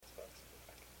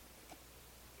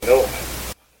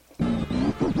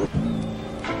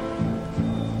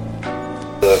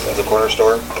at the corner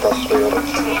store across the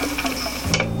street.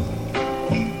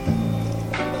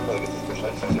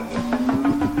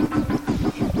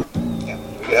 Yeah.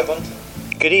 Do we have one?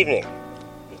 Good evening,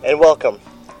 and welcome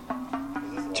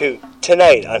to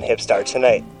Tonight on Hipstar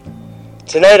Tonight.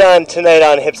 Tonight on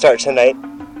Hipstar Tonight,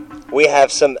 we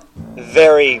have some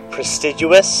very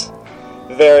prestigious,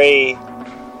 very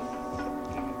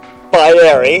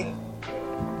binary,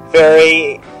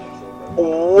 very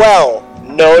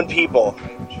well-known people.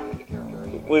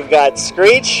 We've got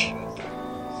Screech,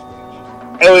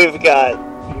 and we've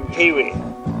got Pee-wee,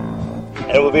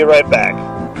 and we'll be right back.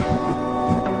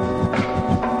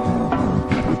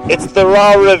 It's the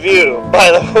Raw Review,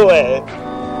 by the way.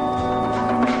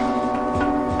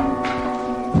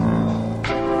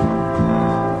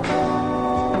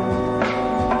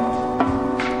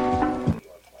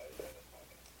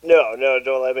 No,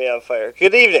 don't let me on fire.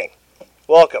 Good evening.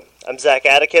 Welcome. I'm Zach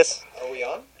Atticus. Are we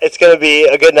on? It's going to be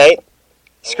a good night.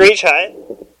 Screech, hi.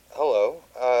 Hello.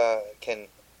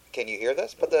 Can you hear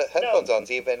this? Put the headphones on,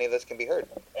 see if any of this can be heard.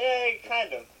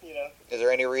 Kind of, you know. Is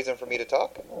there any reason for me to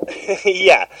talk?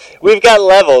 Yeah, we've got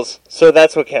levels, so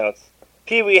that's what counts.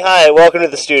 Pee-wee, hi. Welcome to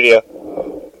the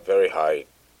studio. Very high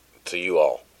to you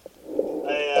all.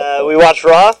 We watched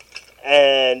Raw,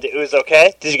 and it was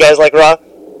okay. Did you guys like Raw?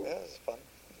 Yeah, it was fun.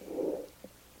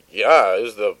 Yeah, it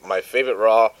was my favorite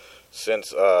Raw since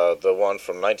the one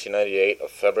from 1998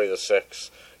 of February the 6th.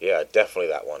 Yeah, definitely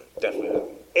that one.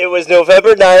 It was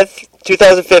November 9th,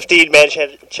 2015,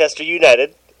 Manchester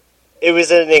United. It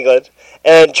was in England.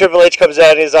 And Triple H comes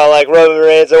out and he's all like, Roman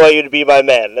Reigns, I want you to be my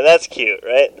man. And that's cute,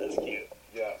 right? That's cute.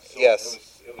 Yeah, so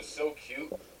Yes. It was so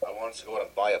cute, I wanted to go out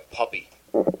and buy a puppy.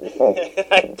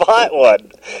 I bought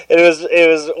one. It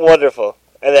was wonderful.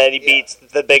 And then he beats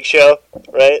the Big Show,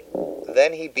 right?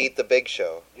 Then he beat the Big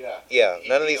Show. Yeah. Yeah,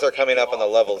 none of these are coming up on the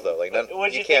levels, though. Like, none,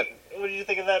 What you can't... What did you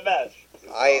think of that match?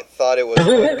 I thought it was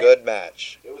a good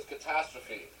match. It was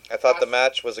catastrophe. I thought the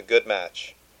match was a good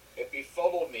match. It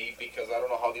befuddled me because I don't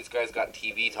know how these guys got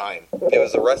TV time. It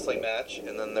was a wrestling match,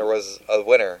 and then there was a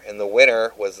winner, and the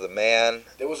winner was the man.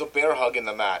 There was a bear hug in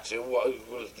the match. It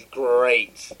was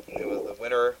great. It was the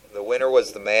winner. The winner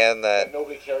was the man And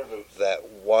nobody cared about. that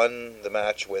won the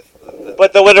match with.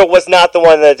 But the winner was not the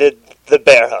one that did the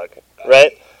bear hug,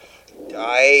 right?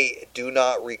 I do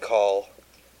not recall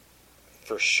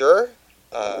for sure.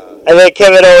 And then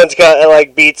Kevin Owens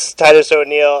beats Titus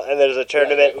O'Neil, and there's a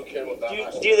tournament. Who cared about that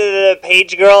match? Do you the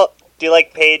Paige girl? Do you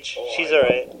like Paige? Oh, She's I-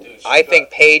 alright. Dude, I think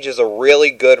Paige is a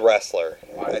really good wrestler.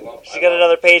 She's got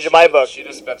another page in my book. She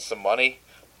just spent some money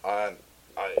on.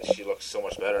 She looks so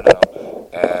much better now,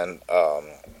 and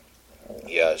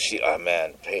yeah, she.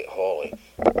 Man, holy,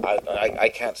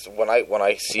 I can't. When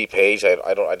I see Paige,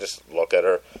 I just look at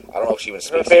her. I don't know if she even Her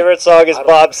speaks. favorite song is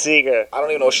Bob Seger. I don't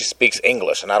even know if she speaks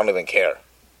English, and I don't even care.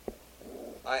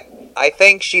 I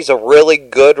think she's a really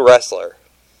good wrestler.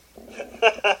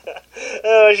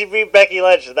 Oh, she beat Becky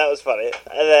Lynch, and that was funny.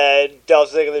 And then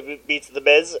Dolph Ziggler beats The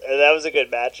Miz, and that was a good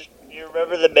match. You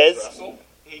remember The Miz? Wrestle?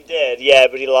 He did, yeah,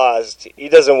 but he lost. He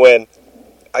doesn't win.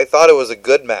 I thought it was a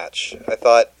good match. I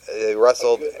thought they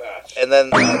wrestled, Good match. and then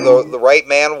the right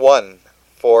man won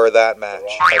for that match.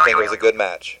 I think it was a good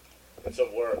match. It's a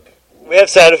work. We have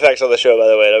sound effects on the show, by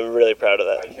the way, and I'm really proud of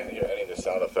I that. can't hear any of the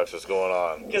sound effects that's going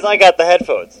on. Because I got the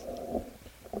headphones.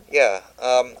 Yeah,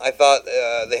 I thought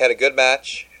they had a good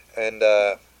match and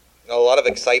a lot of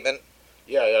excitement.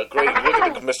 Yeah, great. Look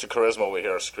at the Mr. Charisma over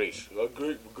here, Screech.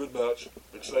 Great, good match.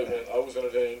 Excitement. I was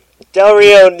entertained. Del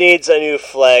Rio needs a new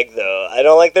flag, though. I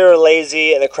don't like they were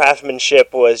lazy, and the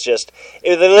craftsmanship was just...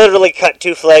 They literally cut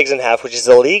 2 flags in half, which is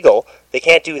illegal. They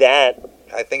can't do that.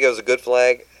 I think it was a good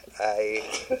flag.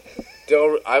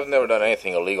 I've never done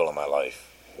anything illegal in my life.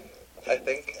 I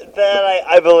think That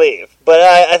I believe. But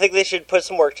I think they should put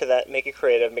some work to that, make it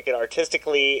creative, make it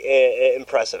artistically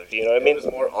impressive, you know what I It mean? was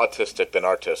more autistic than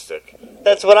artistic.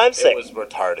 That's what I'm It saying. was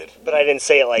retarded. But I didn't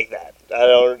say it like that. I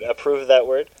don't approve of that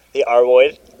word. The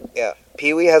R-word. yeah.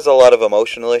 Pee-wee has a lot of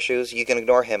emotional issues. You can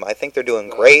ignore him. I think they're doing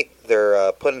great.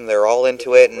 They're putting their all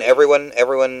into it, and everyone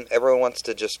wants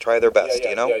to just try their best.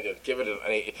 You know. Yeah. Give it.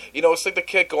 It's like the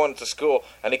kid going to school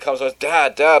and he comes and says,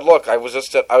 Dad, look, I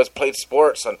was played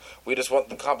sports and we just won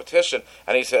the competition.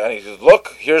 And he says,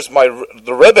 look, here's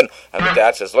the ribbon. And the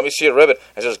dad says, let me see your ribbon.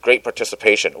 And says, great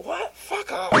participation. What?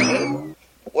 Fuck off, man.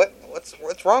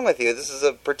 What's wrong with you? This is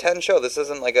a pretend show. This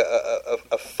isn't like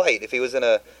a fight. If he was in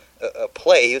a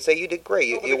play, he would say you did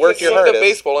great. You worked your hardest.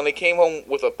 Baseball, and he came home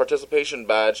with a participation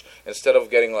badge instead of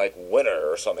getting like winner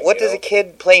or something. What does a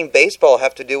kid playing baseball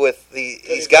have to do with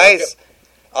these guys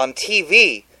on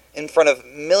TV in front of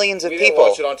millions of We didn't people.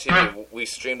 watch it on TV. We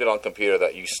streamed it on computer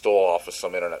that you stole off of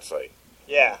some internet site.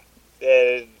 Yeah.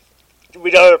 We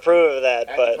don't approve of that,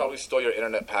 And you but probably stole your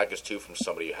internet package too from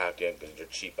somebody you hacked in because you're a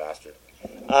cheap bastard.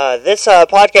 this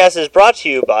podcast is brought to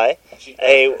you by Cheap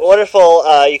a bastards.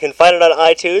 wonderful, you can find it on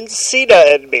iTunes, Cena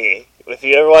and Me. If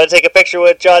you ever want to take a picture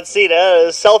with John Cena, a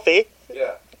selfie,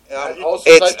 Yeah. Um, And also,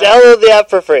 it's download the app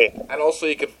for free. and also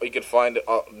you could find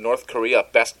North Korea,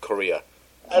 best Korea.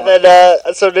 And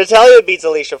then, so Natalia beats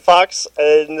Alicia Fox,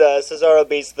 and Cesaro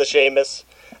beats the Sheamus,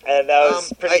 and that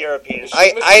was pretty European.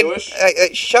 Jewish?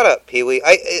 Shut up, Pee Wee.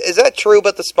 Is that true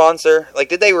about the sponsor?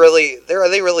 Like, are they really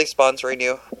sponsoring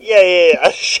you? Yeah.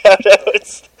 Shout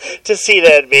outs to Cena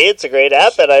and Me. It's a great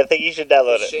app, and I think you should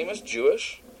download Is it. Sheamus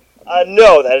Jewish?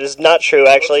 No, that is not true,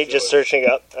 actually. What's Just Jewish? searching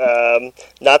up.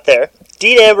 Not there.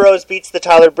 Dean Ambrose beats the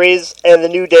Tyler Breeze, and the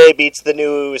New Day beats the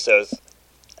New Usos.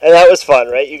 And that was fun,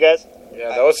 right, you guys? Yeah,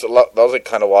 that was like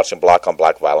kind of watching black on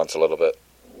black violence a little bit.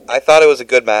 I thought it was a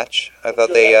good match. I thought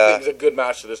it was a good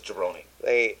match to this jabroni.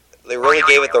 they really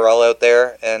gave it their all out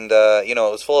there, and it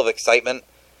was full of excitement.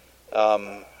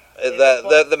 The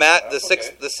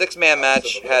 6-man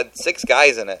match had 6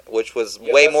 guys in it, which was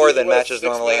way that's more usually than what a matches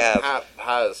normally six-man have.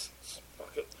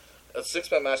 A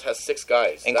 6-man match has 6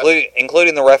 guys.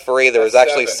 Including the referee, there was That's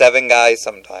actually 7. 7 guys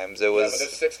sometimes. It But was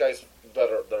there's 6 guys that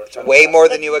are way more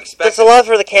than you expect. That's a lot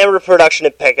for the camera production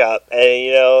to pick up, and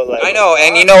I know,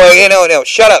 and no,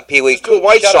 shut up, Pee Wee. Just do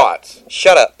white Shut up. shots.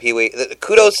 Shut up, Pee Wee.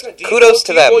 Kudos Do you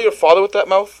to them. blow your father with that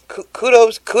mouth?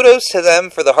 Kudos to them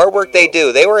for the hard work they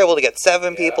do. They were able to get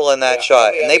 7 people in that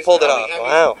shot, and they pulled it off.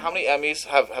 Wow. How many Emmys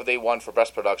have they won for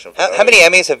best production? How many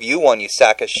Emmys have you won, you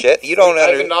sack of shit? You don't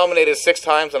I've been nominated 6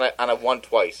 times, and I've won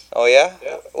twice. Oh, yeah?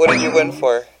 Yeah. What did you win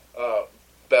for?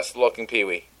 Best looking Pee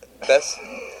Wee. Best?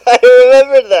 I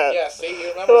remember that. Yeah, see, he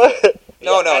remembers it.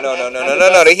 No.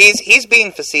 He's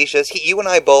being facetious. You and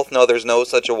I both know there's no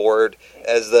such award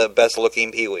as the best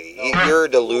looking Pee Wee. You're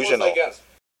delusional. Who was I against?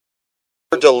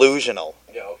 You're delusional.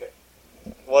 Yeah, okay.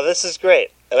 Well, this is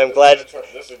great, and I'm glad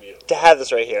This would be to have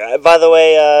this right here. By the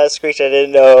way, Screech, I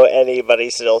didn't know anybody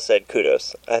still said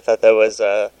kudos. I thought that was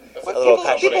a little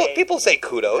passionate. People say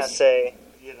kudos. Say,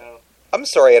 I'm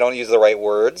sorry I don't use the right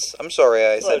words. I'm sorry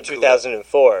I said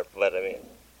 2004, but I mean.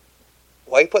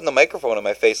 Why are you putting the microphone in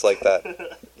my face like that?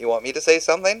 You want me to say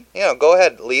something? Go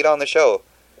ahead. Lead on the show.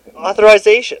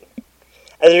 Authorization.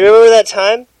 And you remember that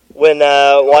time when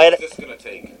Wyatt... What's this going to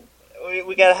take?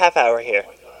 We got a half hour here. Oh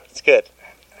my God. It's good.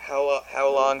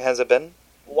 How long has it been?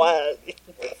 Why?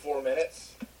 Like 4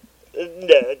 minutes?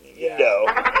 No. Yeah. No.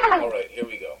 All right, here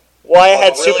we go. Wyatt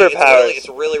had Really, superpowers. It's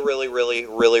really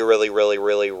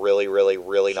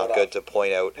not Shut good up. to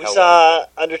point out. We how saw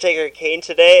Undertaker Kane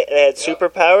today, and it had Yeah.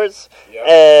 superpowers. Yeah.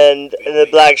 And the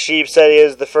Black Sheep said he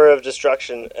was the fur of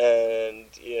destruction, and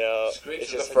Screech it's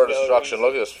is the just fur no destruction. reason.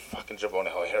 Look at this fucking jabroni,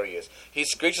 how hairy he is. He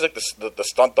screeches like the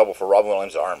stunt double for Robin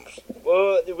Williams' arms.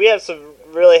 Well, we have some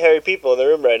really hairy people in the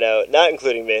room right now, not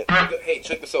including me. Hey,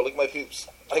 check this out. Look at my pubes.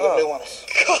 I got new ones.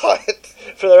 God.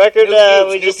 For the record, New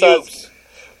we pubes, just new saw. pubes.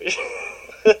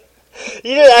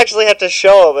 You didn't actually have to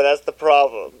show them, but that's the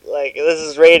problem. Like, this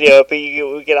is radio, but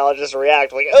we can all just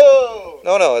react like, oh!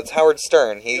 No, it's Howard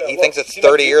Stern. He Yeah, thinks look, it's see my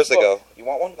 30 years pubes? ago. Look. You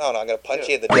want one? No, I'm going to punch Yeah.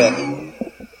 you in the dick.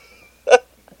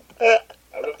 I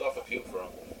ripped off a pube for him.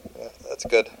 That's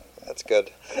good.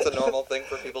 It's a normal thing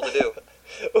for people to do.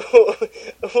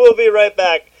 We'll be right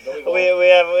back. No, we We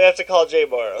won't. have to call Jay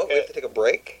Moore, Oh, we okay? have to take a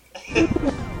break?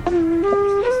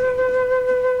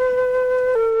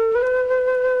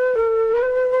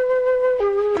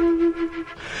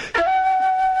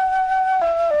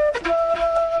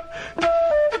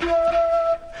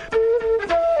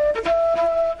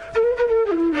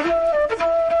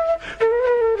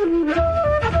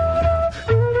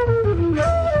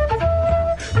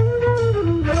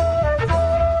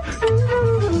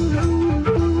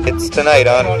 It's tonight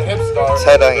on Hipstar.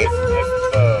 Tonight.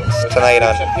 It's tonight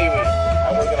on- Pee-wee.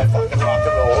 And we're gonna fucking rock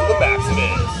and roll the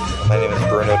maximum. My name is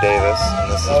Bruno Davis,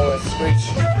 and Oh, it's Screech.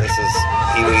 this is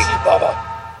Pee Wee. Baba.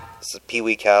 This is Pee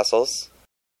Wee Castles.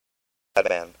 Bad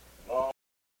man.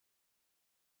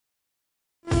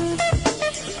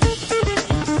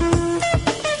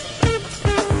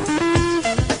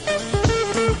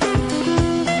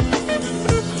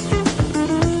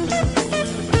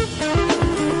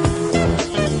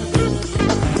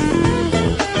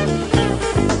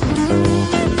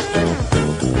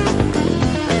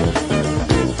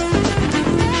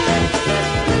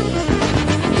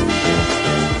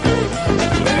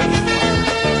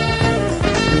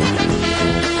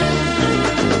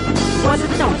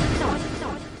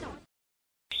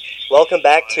 Welcome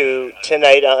back to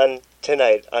Tonight on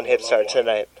Hipstar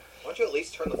Tonight. don't you at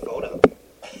least turn the phone up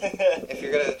if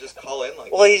you're gonna just call in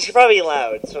like? Well, he's probably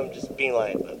loud, so I'm just being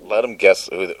loud. Let him guess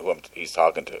who he's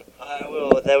talking to.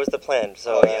 Well, that was the plan.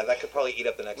 So, Oh yeah, that could probably eat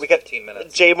up the next we got 15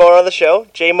 minutes. Jay Moore on the show.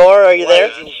 Jay Moore, are you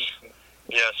there?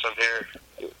 Yes, I'm here.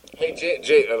 Hey,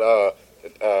 Jay,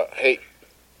 hey,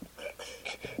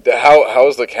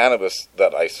 how's the cannabis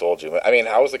that I sold you? I mean,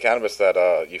 how's the cannabis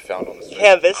that you found on the street?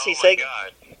 Canvas. Oh He's my saying.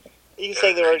 God. He's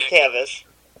saying the word canvas.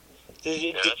 Did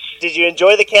you Yes. did you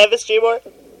enjoy the canvas, Jay Moore?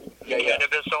 Yeah.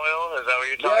 Cannabis oil? Is that what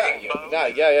you're talking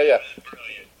about? Yeah. It was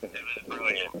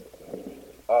brilliant.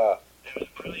 It was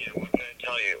brilliant. What can I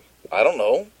tell you? I don't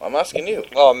know. I'm asking you.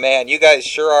 Oh man, you guys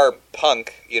sure are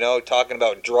punk. Talking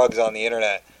about drugs on the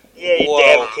internet. Yeah, you Whoa.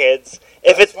 damn kids.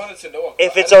 If I it's just wanted to know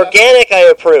if it's organic, I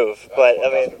approve. But I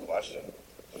mean, That's the question.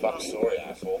 Fuck, sorry,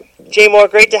 asshole. Jay Moore,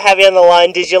 great to have you on the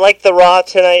line. Did you like the Raw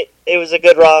tonight? It was a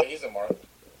good Raw. He's a mark.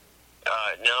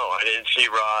 No, I didn't see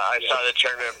Raw. I saw the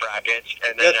tournament brackets,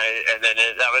 and then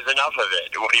that was enough of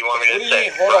it. What do you want me What to do you say?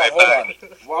 mean? Hold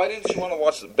on. Why didn't you want to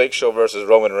watch the Big Show versus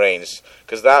Roman Reigns?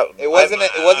 Because that It wasn't I'm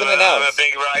announced. a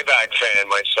big Ryback fan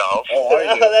myself. Oh, are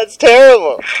you? That's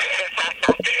terrible.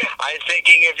 I'm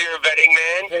thinking if you're a betting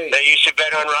man, Hey. that you should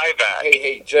bet on Ryback.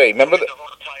 Hey, Jay, remember the the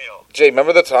whole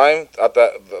title. time at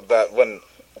that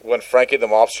when Frankie the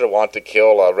Mobster wanted to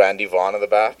kill Randy Vaughn in the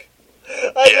back?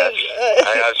 Yes,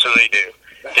 I absolutely do.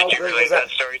 How Did you great relate was that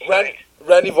story to Randy, me?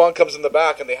 Randy Vaughn comes in the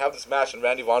back and they have this match and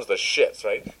Randy Vaughn's the shits,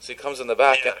 right? So he comes in the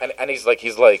back Yeah. and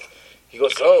he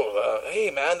goes,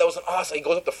 hey man, that was an awesome. He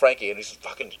goes up to Frankie and he's a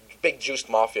fucking big juiced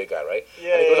mafia guy, right?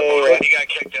 Yeah, And he goes up to yeah, Randy got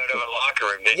kicked out of a locker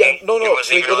room, didn't Yeah, he? no. He wasn't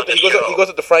So he even goes, on up, the he, goes up, show. he goes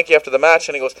up to Frankie after the match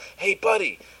and he goes, hey,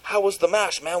 buddy, how was the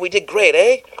match, man? We did great,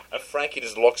 eh? And Frankie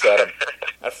just looks at him.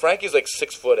 And Frankie's like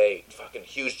 6'8", fucking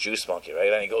huge juice monkey,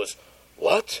 right? And he goes,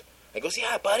 what? And he goes,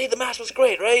 yeah, buddy, the match was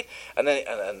great, right? And then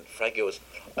and Frankie goes,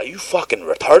 are you fucking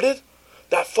retarded?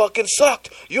 That fucking sucked.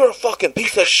 You're a fucking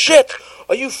piece of shit.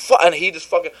 Are you And he just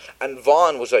fucking... And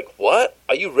Vaughn was like, what?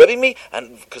 Are you ribbing me?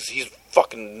 And because he's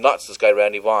fucking nuts, this guy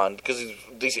Randy Vaughn. Because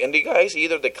these indie guys,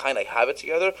 either they kind of have it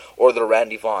together or they're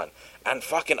Randy Vaughn. And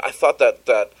fucking, I thought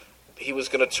that he was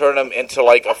going to turn him into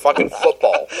like a fucking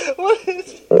football. What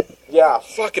is? Yeah,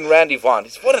 fucking Randy Vaughn.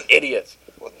 What an idiot.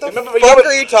 What the Remember- fuck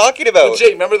are you talking about?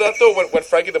 Jay, remember that though? When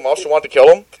Frankie the Mobster wanted to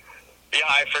kill him? Yeah,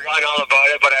 I forgot all about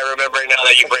it, but I remember now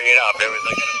that you bring it up. It was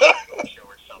like a basketball show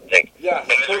or something. Yeah.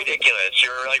 It was ridiculous. You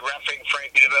were like refereeing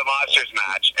Frankie the Monster's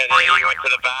match, and then you went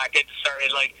to the back and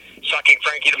started like sucking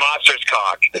Frankie the Monster's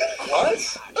cock. What?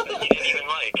 That you didn't even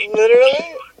like.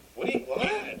 Literally?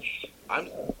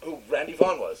 What? Who Randy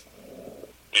Vaughn was?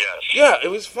 Yes. Yeah, it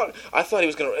was fun. I thought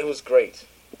it was great.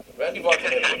 Randy Vaughn's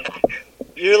an idiot.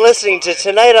 You're listening to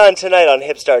Tonight on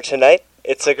Hipstar Tonight.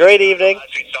 It's a great evening.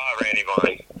 Last we saw Randy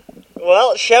Vaughn.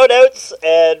 Well, shout outs,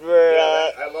 and we're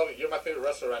I love it. You're my favorite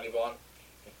wrestler, Randy Vaughn.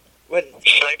 what?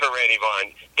 Sniper Randy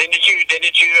Vaughn. Didn't you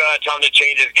tell him to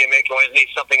change his gimmick? Wasn't he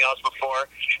something else before?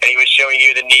 And he was showing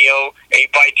you the Neo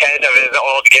 8x10 of his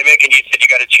old gimmick, and you said you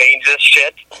got to change this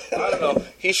shit. I don't know.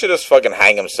 He should just fucking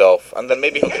hang himself, and then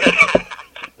maybe he'll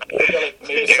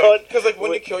because like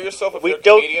when you kill yourself, if We you're a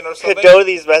don't comedian or something, condone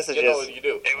these messages. you know what you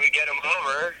do. It would get him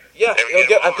over. Yeah, They would he'll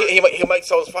get get. him over. He might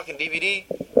sell his fucking DVD.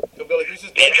 He'll be like, "Who's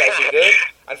this dead guy who did it?"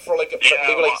 And for like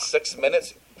maybe like 6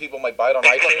 minutes, people might buy it on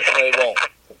iTunes, and they won't.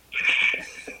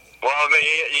 Well, I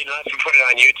mean, you'd have to put it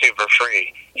on YouTube for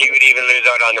free. He would even lose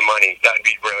out on the money. That would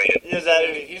be brilliant. Yeah, that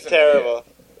would be He's an terrible.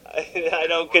 I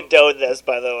don't condone this,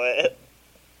 by the way.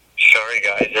 Sorry,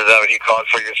 guys. Is that what you called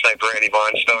for your Sniper Randy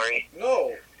Vaughn story?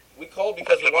 No, we called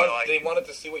because That's what I like. they wanted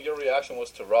to see what your reaction was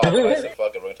to Rob. And I said,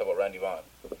 "Fuck it, we're gonna talk about Randy Vaughn."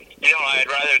 You know, I'd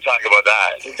rather talk about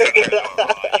that. Who cares about Raw?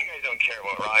 You guys don't care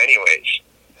about Raw anyways.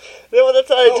 No, well, that's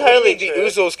not entirely the true.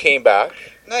 Usos came back.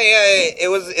 No, yeah, it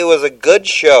was a good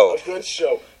show. A good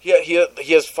show. He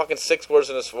has fucking 6 words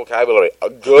in his vocabulary. A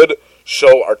good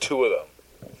show are 2 of them.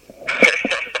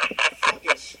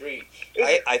 Fucking screech.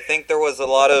 I think there was a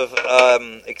lot of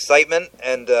excitement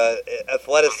and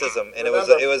athleticism, and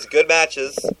Remember- it was good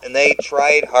matches, and they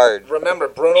tried hard. Remember,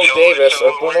 Bruno So- Davis, so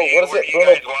or Bruno, where do you- what is where it? do you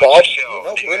Bruno guys watch Bob? the show?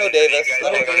 No, Do you Bruno guys- Davis. do you guys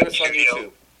Bruno hang out Davis at on the studio?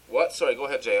 YouTube. What? Sorry, go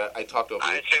ahead, Jay. I talked over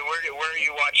you. I said, where are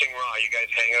you watching Raw? You guys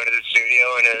hang out at the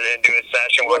studio and do a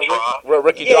session, watch Raw? We're at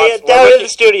Ricky Yeah, Johnson. down in the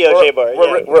studio, J-Bar.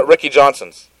 We're at Ricky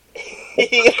Johnson's. Soul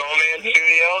Man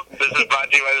Studio? This is brought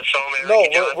to you by the Soul Man No,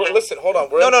 Ricky Johnson? listen, hold on.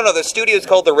 No. The studio is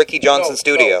called the Ricky Johnson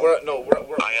Studio.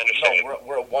 I understand.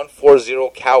 We're at 140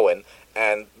 Cowan,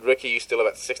 and Ricky used to live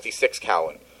at 66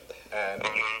 Cowan. And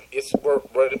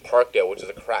we're in Parkdale, which is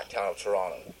a crack town of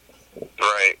Toronto.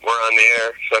 Right, we're on the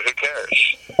air, so who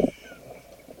cares?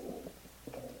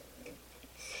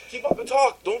 Keep up the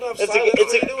talk. Don't have It's silence. a,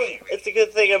 it's, What are a, you doing? it's It's a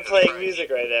good thing I'm playing music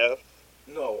right now.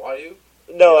 No, are you?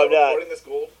 No, You're I'm not. recording this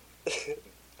gold?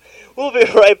 We'll be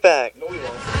right back. No, we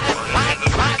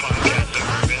won't.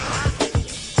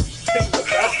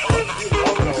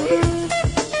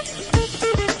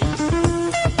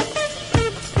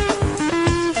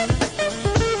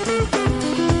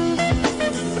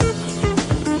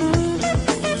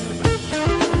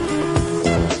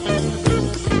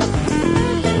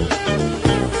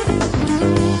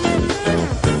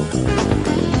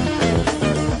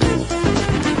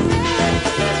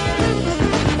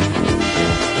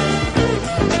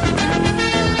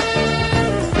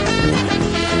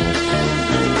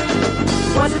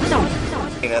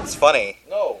 That's funny.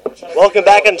 No. Welcome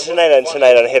back on Tonight on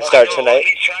Hip Start Tonight.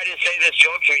 He's tried to say this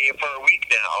joke to me for a week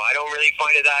now. I don't really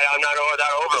find it that I'm not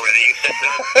that over with it. You said it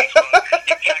on Facebook.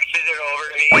 You texted it over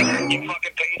to me. You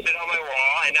fucking pasted it on my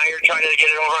wall, and now you're trying to get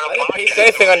it over on a I didn't paste podcast.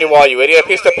 anything on your wall, you idiot. I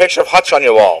pasted a picture of Hutch on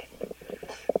your wall.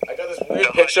 I got this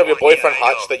weird picture of your boyfriend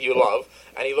Hutch that you love,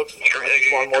 and he looks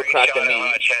more crack than me.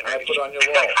 And I put it on your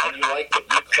wall, and you liked it.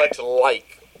 You clicked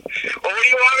like. Well, what do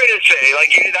you want me to say?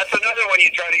 Like, that's another one you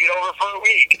try to get over for a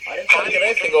week. I didn't try to get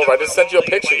anything over. I just sent you a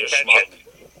picture, you schmuck.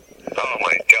 Oh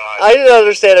my god. I didn't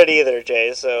understand it either,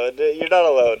 Jay, so you're not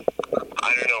alone.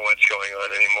 I don't know what's going on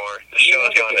anymore. The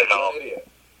show's gone to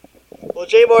hell. Well,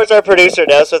 Jay Moore's our producer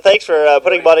now, so thanks for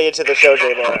putting money into the show,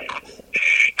 Jay Moore.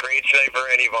 Great Sniper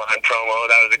Eddie Vaughn promo.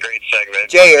 That was a great segment.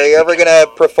 Jay, are you ever gonna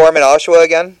perform in Oshawa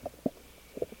again?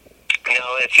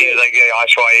 No, it seems like the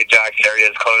Oshawa Ajax area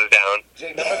is closed down.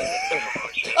 Jay,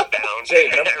 Down. Jay,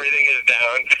 remember- Everything is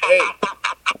down. Hey,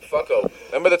 fucko.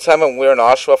 Remember the time when we were in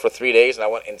Oshawa for 3 days and I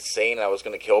went insane and I was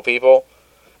going to kill people?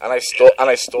 And I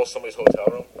stole somebody's hotel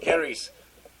room? Gary's.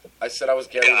 I said I was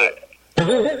Gary God.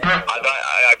 Ray.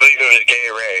 I believe it was Gay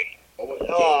Ray.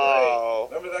 Oh.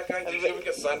 Gay Ray. Remember that guy? Did you ever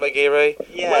get signed by Gay Ray?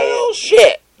 Yeah. Well,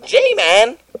 shit. Jay,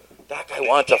 man. That guy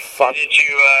wanted to fuck. Didn't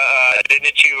you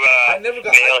I never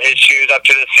got- nail his shoes up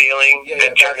to the ceiling Yeah,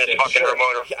 and turn that's his it, fucking sure.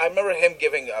 remote? I remember him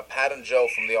giving Pat and Joe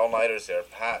from the All Nighters there.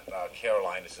 Pat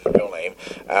Caroline is his real name,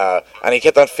 and he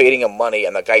kept on fading him money.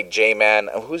 And the guy J Man,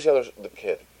 and who's the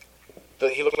kid?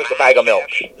 He looked like a bag of milk.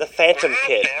 The Phantom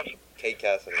Kid. Kate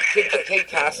Cassidy. Kate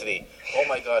Cassidy. Oh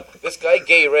my God, this guy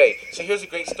Gay Ray. So here's a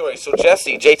great story. So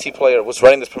Jesse, JT Player, was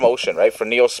running this promotion, right, for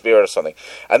Neo Spirit or something,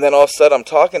 and then all of a sudden I'm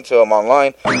talking to him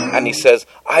online, and he says,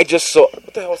 "I just sold."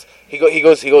 What the hell? He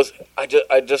goes.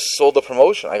 I just sold the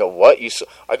promotion. I go, "What?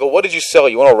 I go, "What did you sell?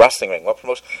 You want a wrestling ring? What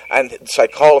promotion?" And so I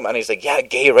call him, and he's like, "Yeah,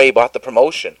 Gay Ray bought the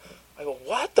promotion." I go,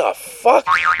 "What the fuck?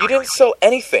 You didn't sell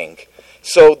anything."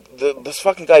 So this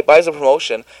fucking guy buys a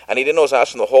promotion, and he didn't know his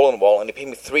ass from the hole in the wall, and he paid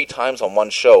me 3 times on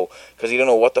one show because he didn't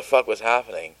know what the fuck was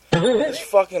happening. This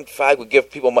fucking fag would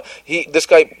give people money. This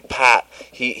guy Pat,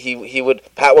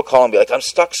 Pat would call and be like, "I'm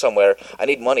stuck somewhere, I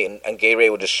need money," and Gay Ray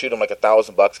would just shoot him like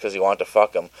 $1,000 because he wanted to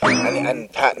fuck him.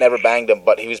 And Pat never banged him,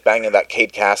 but he was banging that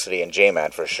Kate Cassidy and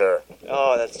J-Man for sure.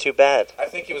 Oh, that's too bad. I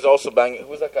think he was also banging.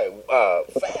 Who's that guy?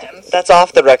 Fans. That's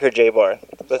off the record, Jay Moore.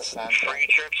 That's Free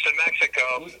trips to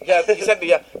Mexico. He said,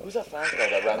 yeah. Who's that fan guy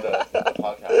that ran the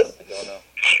podcast? I don't know.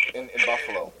 In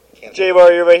Buffalo. Jay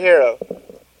Moore, you're my hero.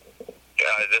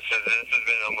 This has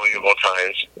been unbelievable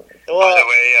times. Well, By the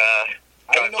way,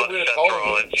 I didn't know God we were bless Seth calling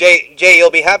Rollins. Jay, you'll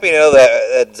be happy to know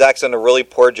that Zach's done a really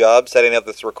poor job setting up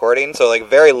this recording, so like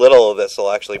very little of this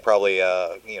will actually probably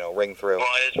ring through. Well,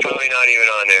 it's probably not even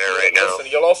on there right now.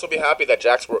 Listen, you'll also be happy that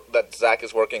Zach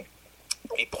is working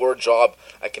a poor job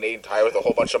at Canadian Tire with a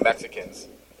whole bunch of Mexicans.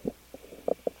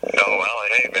 Oh, well,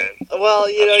 hey, man. well,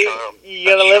 you know, charm. you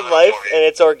gotta That's live charm life, for you. and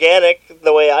it's organic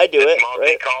the way I do It's it,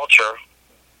 right? multicultural.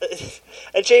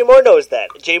 And Jay Moore knows that.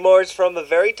 Jay Moore's from a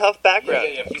very tough background.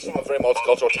 Yeah. He's from a very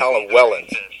multicultural town of Welland.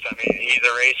 I mean, he's a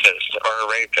racist or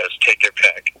a rapist. Take your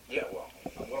pick. Yeah, well,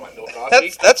 what am I, Bill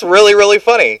Cosby? That's really, really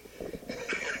funny.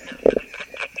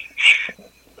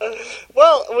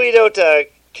 Well, we don't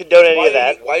condone any of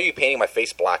that. Why are you painting my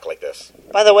face black like this?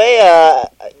 By the way,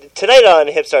 tonight on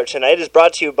Hip Start Tonight is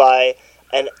brought to you by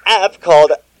an app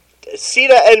called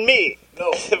Sita and Me.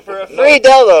 No. For a free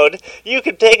download, you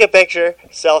can take a picture,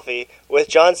 selfie, with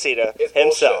John Cena It's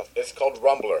himself. bullshit. It's called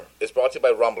Rumbler. It's brought to you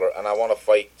by Rumbler, and I want to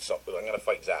fight something. I'm going to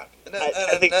fight Zach.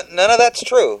 I think- None of that's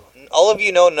true. All of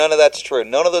you know none of that's true.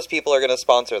 None of those people are going to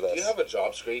sponsor Do you this. have a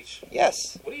job, Screech?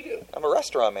 Yes, What do you do? I'm a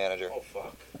restaurant manager. Oh,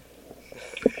 fuck.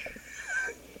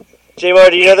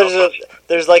 J-Mar, do you know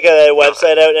There's like a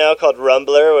website out now called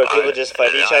Rumbler where people just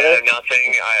fight each I other. have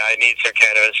nothing. I need some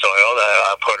cannabis oil.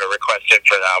 I'll put a request in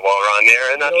for that while we're on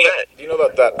there, and that's it. Do you know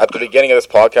about that? At the beginning of this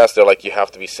podcast, they're like, you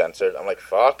have to be censored. I'm like,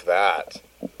 fuck that.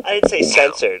 I didn't say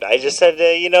censored. I just said,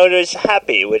 just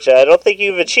happy, which I don't think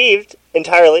you've achieved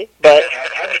entirely, but...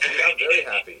 I'm very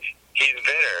happy. He's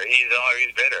bitter. He's always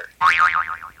bitter.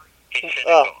 He's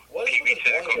cynical. Oh. What is He's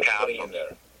cynical putting capsule. in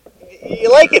there?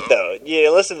 You like it, though.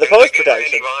 You listen to the It was a good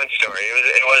post-production. Randy Vaughn story.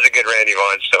 It was a good Randy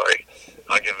Vaughn story.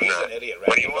 I'll give him He's that. an idiot,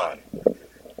 What do Randy you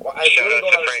want? Well, I Shout really out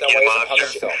don't to understand Frankie why the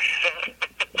he's hung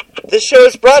himself. This show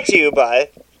is brought to you by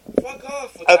Fuck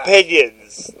off with that.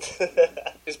 Opinions.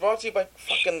 It's brought to you by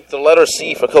fucking the letter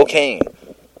C for cocaine.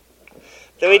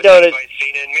 Then we don't... By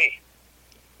Cena and me.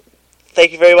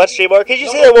 Thank you very much, J. Moore. Could you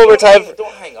say that one more time?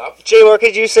 Don't hang up. J. Moore,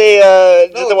 could you say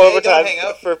just the one Jay, more don't time hang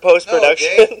up. for post-production?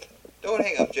 No, Jay. Don't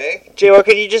hang up, Jay. J. Moore,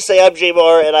 could you just say I'm J.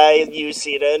 Moore and I use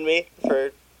Cena and me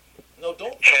for... No,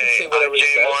 don't fucking Hey, say whatever I'm he Jay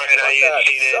says. Moore and I Fuck use that.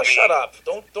 Cena and me. Shut up.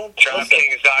 Don't listen.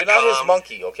 DraftKings.com. You're not his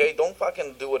monkey, okay? Don't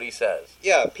fucking do what he says.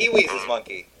 Yeah, Pee-wee's his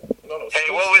monkey. No.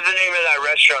 Hey, what was the name of that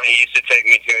restaurant he used to take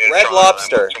me to? in Red Toronto?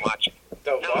 Lobster. I went to watch-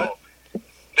 That No. what?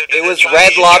 It was Chinese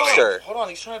Red joint. Lobster. Hold on,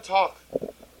 he's trying to talk. You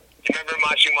remember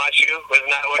Machu Machu? Wasn't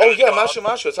that what Oh it was yeah, called? Mashu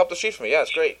Mashu. It's up the street from me. Yeah,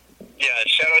 it's great. Yeah,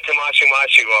 shout out to Machu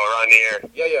Machu while we're on the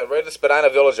air. Yeah, right at Spadina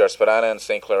Village there, Spadina and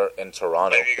St. Clair in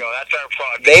Toronto. There you go. That's our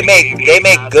plug. They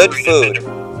make good food.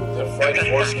 Their fried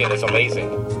foreskin is amazing.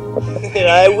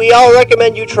 we all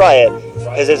recommend you try it,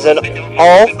 because it's an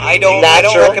all I don't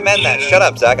natural. recommend that. Shut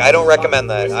up, Zach. I don't recommend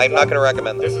that. I'm not going to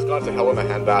recommend This that. has gone to hell in a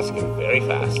handbasket very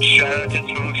fast. Shout out to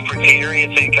Smokes Proteiner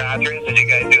in St. Catharines. Did you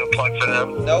guys do a plug for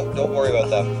them? No, don't worry about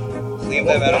them. Leave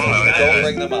them out of it. Don't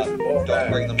bring them up.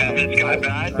 Don't bring them Is up. this guy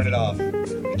bad? Turn it off.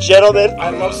 Gentlemen, I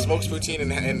love Smokes Poutine in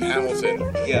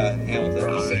Hamilton. Yeah,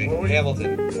 Hamilton.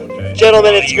 Hamilton. Okay.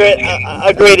 gentlemen, it's great.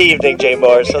 A great evening, Jay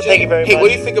Moore. So thank you very Hey, much.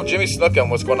 what do you think of Jimmy Snuka and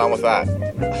what's going on with that?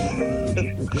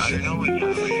 I don't know what's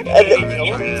happening. And- I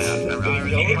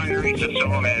was trying to reach a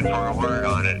soul man for a word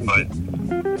on it, but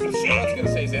Someone's gonna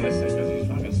say he's innocent because he's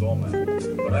fucking soul man.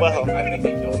 But Well- I think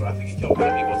he killed her. I think he killed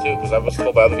other people too. Because I was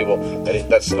told by other people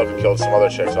that Snuka killed some other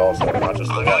chicks also, not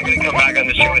just I'm the not going to come back on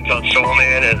the show and tell Soul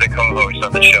Man as a co-host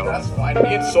on the show. That's fine.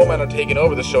 Me and Soul Man are taking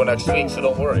over the show next week, so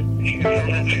don't worry.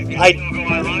 I don't go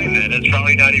online then. It's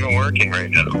probably not even working right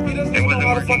now. He doesn't It even know wasn't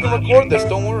how to working fucking last record week. this.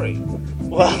 Don't worry.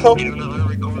 Well, You don't know how to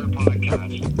record a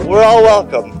podcast. we're all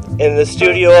welcome in the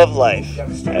studio of life.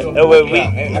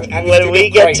 And when we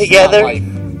get together,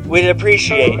 we'd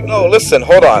appreciate. No, listen,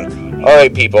 hold on. All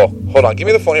right, people, hold on. Give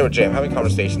me the phone here with Jay. I'm having a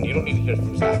conversation. You don't need to hear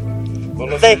from Zach. But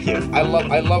listen, Thank you. I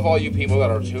love all you people that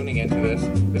are tuning into this.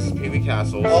 This is Pee-wee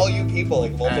Castles. All you people,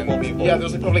 like multiple And- people. Yeah,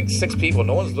 there's like probably like 6 people.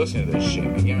 No one's listening to this shit.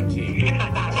 I guarantee.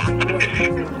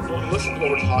 Don't listen to what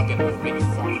we're talking about. Maybe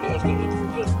fun. No one's gonna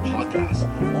listen to this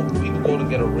podcast. All people go to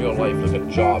get a real life, like a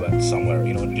job at somewhere.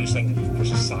 Do something for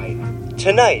society.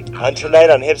 Tonight on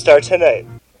Hipstar Tonight.